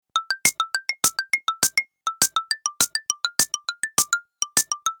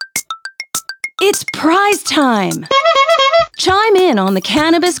It's prize time! Chime in on the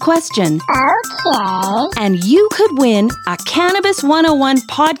cannabis question. Okay. And you could win a Cannabis 101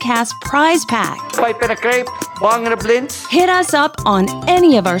 podcast prize pack. Pipe and a grape, bong and a blintz. Hit us up on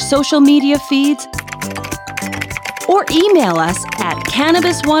any of our social media feeds or email us at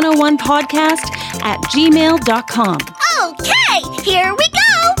cannabis101podcast@gmail.com. Okay, here we go.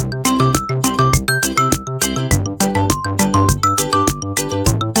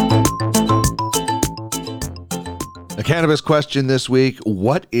 A cannabis question this week.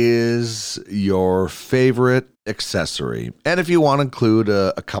 What is your favorite accessory? And if you want to include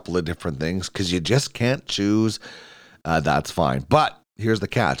a couple of different things, because you just can't choose, that's fine. But here's the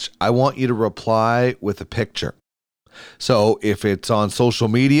catch. I want you to reply with a picture. So if it's on social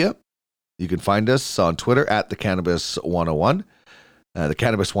media, you can find us on Twitter at the Cannabis 101, the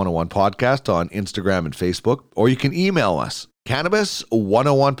Cannabis 101 podcast on Instagram and Facebook, or you can email us,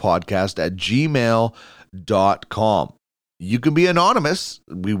 cannabis101podcast@gmail.com. You can be anonymous.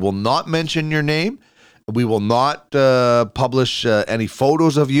 We will not mention your name. We will not publish any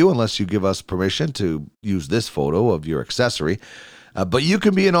photos of you unless you give us permission to use this photo of your accessory. But you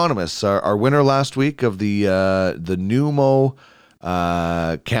can be anonymous. Our winner last week of the Numo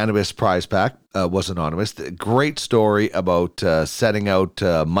cannabis prize pack was anonymous. Great story about setting out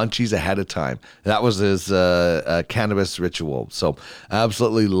munchies ahead of time. That was his cannabis ritual. So I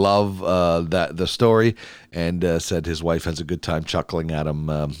absolutely love the story, and said his wife has a good time chuckling at him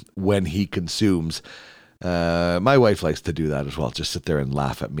when he consumes. My wife likes to do that as well, just sit there and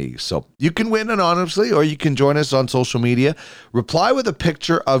laugh at me. So you can win anonymously, or you can join us on social media. Reply with a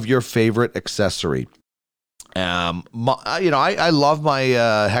picture of your favorite accessory. I love my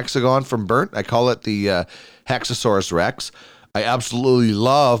hexagon from Burnt. I call it the Hexasaurus Rex. I absolutely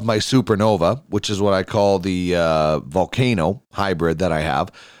love my Supernova, which is what I call the Volcano hybrid that I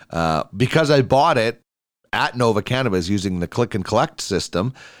have, because I bought it at Nova Cannabis using the click and collect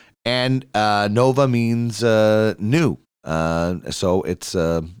system, and Nova means new. So it's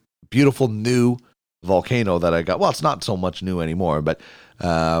a beautiful new Volcano that I got. Well, it's not so much new anymore, but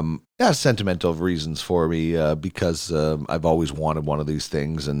sentimental reasons for me because I've always wanted one of these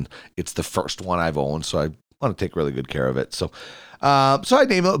things, and it's the first one I've owned, so I want to take really good care of it. So I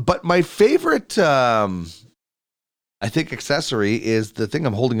name it. But my favorite, I think, accessory is the thing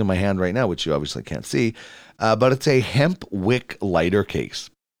I'm holding in my hand right now, which you obviously can't see, but it's a hemp wick lighter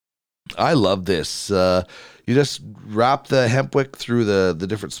case. I love this. You just wrap the hemp wick through the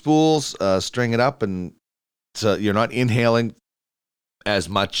different spools, string it up, and so you're not inhaling as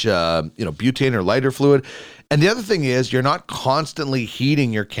much butane or lighter fluid. And the other thing is you're not constantly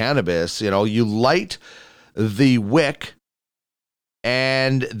heating your cannabis. You light the wick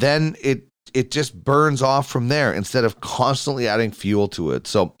and then it just burns off from there instead of constantly adding fuel to it.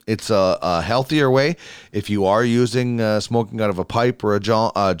 So it's a healthier way if you are using smoking out of a pipe or a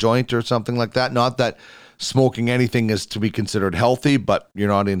joint or something like that. Not that smoking anything is to be considered healthy, but you're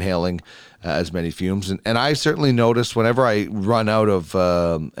not inhaling as many fumes. And I certainly notice whenever I run out of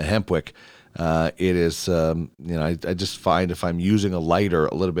a hemp wick, it is, I just find if I'm using a lighter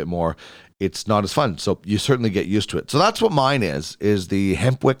a little bit more, it's not as fun. So you certainly get used to it. So that's what mine is the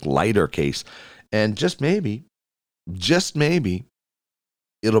hemp wick lighter case. And just maybe,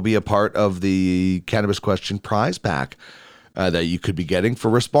 it'll be a part of the Cannabis Question prize pack that you could be getting for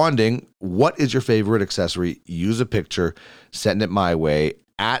responding. What is your favorite accessory? Use a picture, send it my way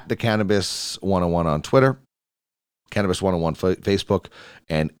at the Cannabis 101 on Twitter, Cannabis 101 Facebook,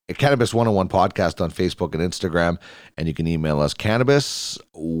 and Cannabis 101 podcast on Facebook and Instagram. And you can email us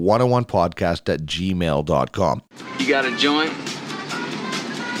cannabis101podcast@gmail.com. You got a joint?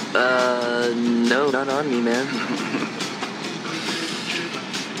 No, not on me, man.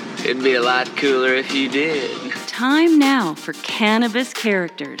 It'd be a lot cooler if you did. Time now for Cannabis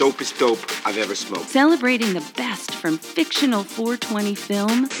Characters. Dopest dope I've ever smoked. Celebrating the best from fictional 420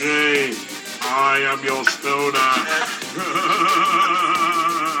 film Hey, I am your stoner.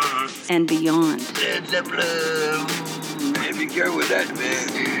 and beyond. Heavy girl with that, man.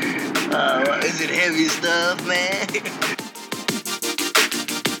 Is it heavy stuff, man?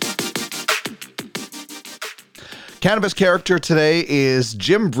 Cannabis character today is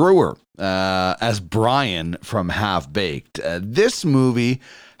Jim Brewer as Brian from Half Baked. This movie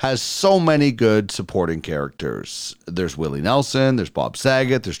has so many good supporting characters. There's Willie Nelson, there's Bob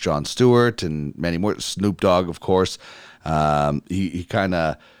Saget, there's Jon Stewart, and many more. Snoop Dogg, of course. He kind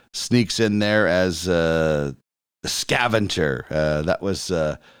of sneaks in there as the scavenger. That was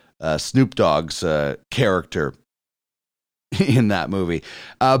Snoop Dogg's character in that movie.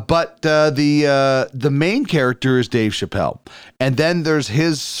 But the main character is Dave Chappelle. And then there's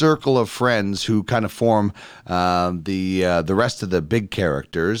his circle of friends who kind of form the rest of the big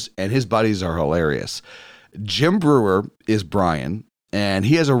characters, and his buddies are hilarious. Jim Brewer is Brian, and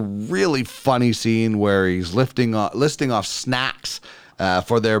he has a really funny scene where he's listing off snacks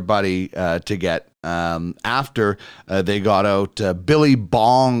for their buddy to get after they got out Billy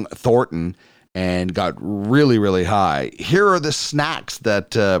Bong Thornton and got really, really high. Here are the snacks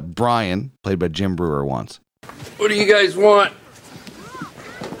that Brian, played by Jim Brewer, wants. What do you guys want?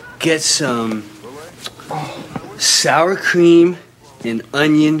 Get some sour cream and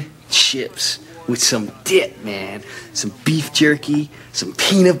onion chips with some dip, man. Some beef jerky, some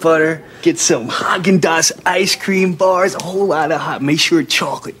peanut butter. Get some Haagen-Dazs ice cream bars, a whole lot of hot. Make sure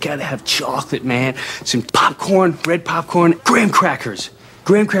chocolate. Gotta have chocolate, man. Some popcorn, red popcorn, graham crackers.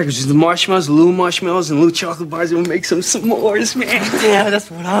 Graham crackers is the marshmallows, the little marshmallows, and little chocolate bars, and we'll make some s'mores, man. Yeah,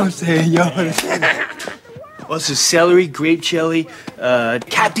 that's what I'm saying, yo. Also, celery, grape jelly,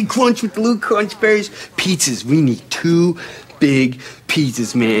 Captain Crunch with the little crunch berries. Pizzas. We need 2 big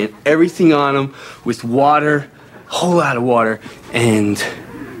pizzas, man. Everything on them with water, a whole lot of water, and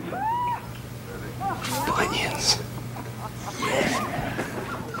Funyuns.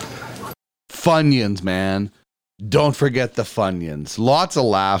 Funyuns, man. Don't forget the Funyuns. Lots of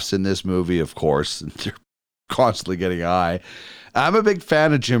laughs in this movie, of course. You're constantly getting high. I'm a big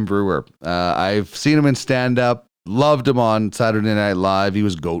fan of Jim Brewer. I've seen him in stand-up. Loved him on Saturday Night Live. He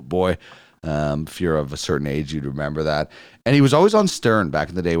was Goat Boy. If you're of a certain age, you'd remember that. And he was always on Stern back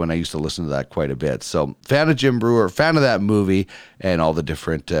in the day when I used to listen to that quite a bit. So fan of Jim Brewer, fan of that movie and all the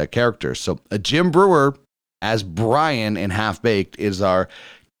different characters. So Jim Brewer as Brian in Half Baked is our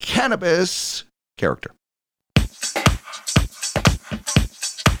cannabis character.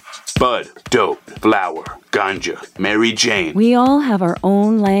 Bud, dope, flower, ganja, Mary Jane, We all have our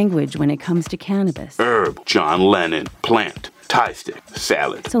own language when it comes to cannabis. herb, John Lennon, plant, Thai stick,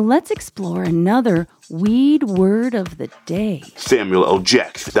 salad, So let's explore another weed word of the day. Samuel L.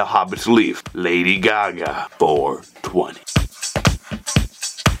 Jackson, The Hobbit's Leaf, Lady Gaga, 420.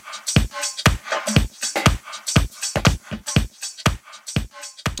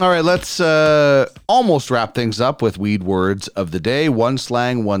 All right, let's almost wrap things up with weed words of the day. One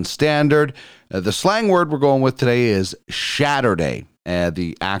slang, one standard. The slang word we're going with today is Shatterday.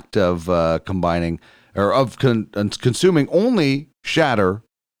 The act of combining or of consuming only shatter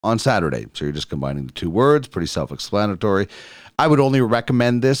on Saturday. So you're just combining the 2 words. Pretty self-explanatory. I would only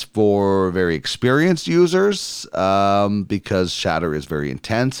recommend this for very experienced users because shatter is very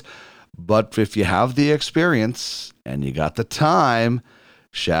intense. But if you have the experience and you got the time,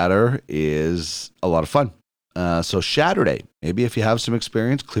 shatter is a lot of fun. So Shatterday, maybe if you have some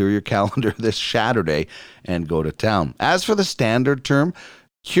experience, clear your calendar this Shatterday and go to town. As for the standard term,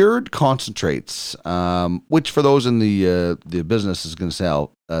 cured concentrates, which for those in the business is going to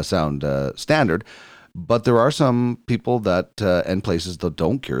sound standard, but there are some people that and places that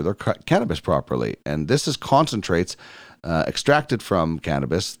don't cure their cannabis properly. And this is concentrates extracted from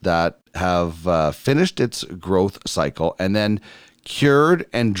cannabis that have finished its growth cycle and then cured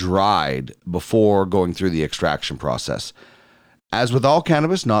and dried before going through the extraction process. As with all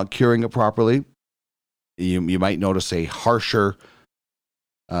cannabis, not curing it properly, you might notice a harsher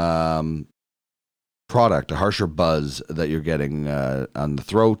product, a harsher buzz that you're getting on the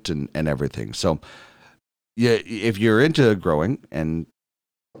throat and everything. So yeah, if you're into growing, and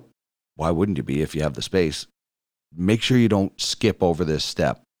why wouldn't you be if you have the space, make sure you don't skip over this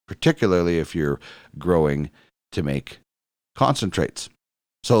step, particularly if you're growing to make concentrates.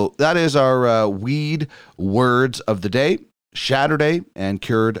 So that is our weed words of the day, Shatterday and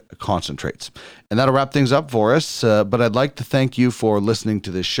cured concentrates. And that'll wrap things up for us. But I'd like to thank you for listening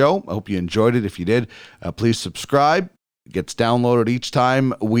to this show. I hope you enjoyed it. If you did, please subscribe. It gets downloaded each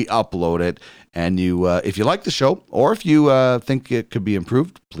time we upload it. And you, if you like the show or if you think it could be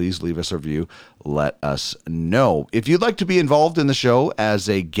improved, please leave us a review. Let us know. If you'd like to be involved in the show as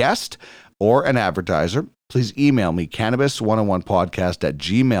a guest or an advertiser, please email me,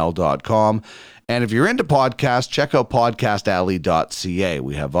 cannabis101podcast@gmail.com. And if you're into podcasts, check out podcastalley.ca.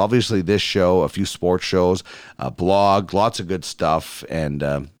 We have obviously this show, a few sports shows, a blog, lots of good stuff. And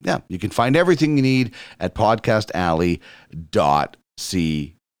you can find everything you need at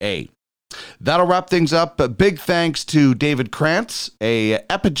podcastalley.ca. That'll wrap things up. A big thanks to David Krantz, a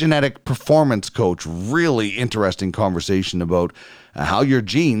epigenetic performance coach. Really interesting conversation about how your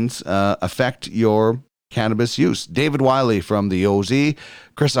genes affect your cannabis use. David Wiley from the OZ,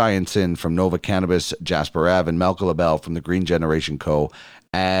 Chris Ianson from Nova Cannabis, Jasper Ave, and Malcolm LaBelle from the Green Generation Co.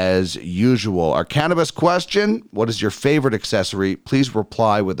 As usual, our cannabis question: what is your favorite accessory? Please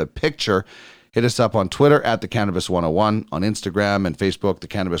reply with a picture. Hit us up on Twitter at the Cannabis 101, on Instagram and Facebook, the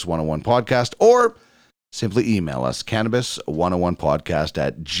Cannabis 101 Podcast, or simply email us, cannabis101podcast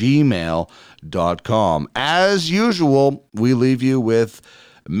at gmail.com. As usual, we leave you with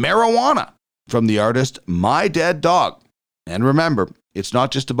Marijuana from the artist My Dead Dog. And remember, it's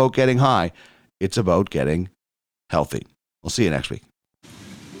not just about getting high, it's about getting healthy. We'll see you next week.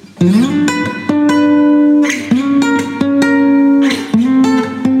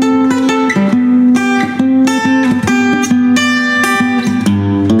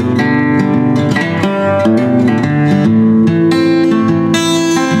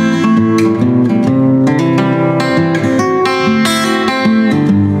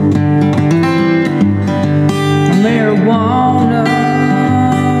 Marijuana,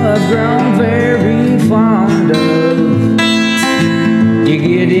 I've grown very fond of. You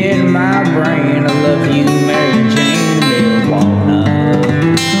get in my brain, I love you, Mary Jane Marijuana.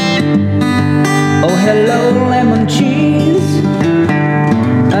 Oh, hello, lemon cheese,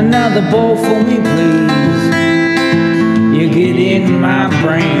 another bowl for me, please. You get in my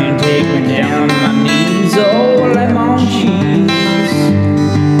brain, take me down on my knees. Oh, lemon cheese.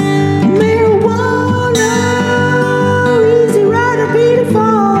 Marijuana, easy rider, Peter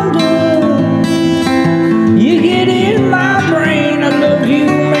Fonda. You get in my brain, I love you,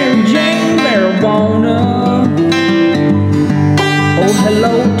 Mary Jane Marijuana. Oh,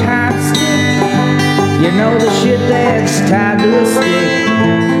 hello, tight stick. You know the shit that's tied to a stick.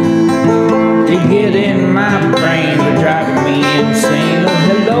 You get in my brain, you're driving me insane. Oh,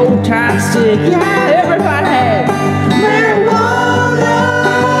 hello, tight stick. Yeah, everybody had marijuana.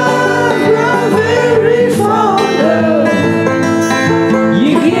 I'm very fond of.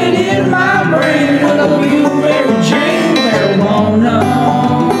 You get in my brain, I love you, Mary Jane Marijuana.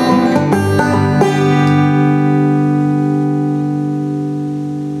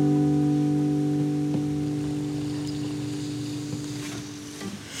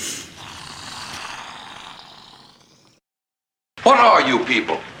 What are you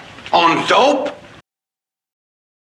people? On dope?